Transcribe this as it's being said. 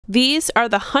These are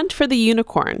the Hunt for the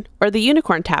Unicorn, or the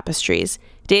Unicorn Tapestries,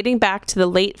 dating back to the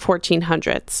late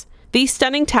 1400s. These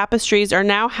stunning tapestries are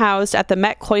now housed at the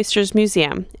Met Cloisters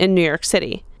Museum in New York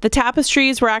City. The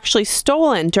tapestries were actually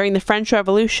stolen during the French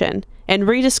Revolution and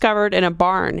rediscovered in a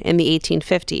barn in the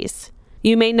 1850s.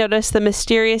 You may notice the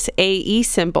mysterious AE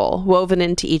symbol woven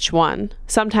into each one,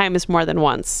 sometimes more than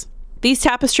once. These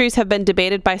tapestries have been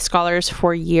debated by scholars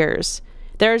for years.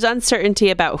 There is uncertainty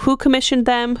about who commissioned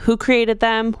them, who created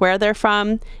them, where they're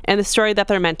from, and the story that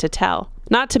they're meant to tell.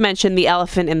 Not to mention the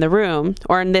elephant in the room,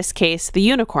 or in this case, the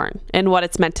unicorn, and what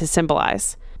it's meant to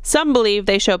symbolize. Some believe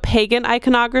they show pagan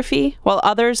iconography, while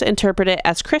others interpret it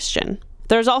as Christian.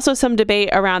 There's also some debate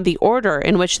around the order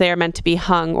in which they are meant to be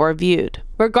hung or viewed.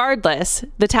 Regardless,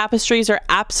 the tapestries are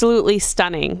absolutely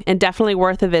stunning and definitely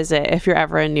worth a visit if you're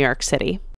ever in New York City.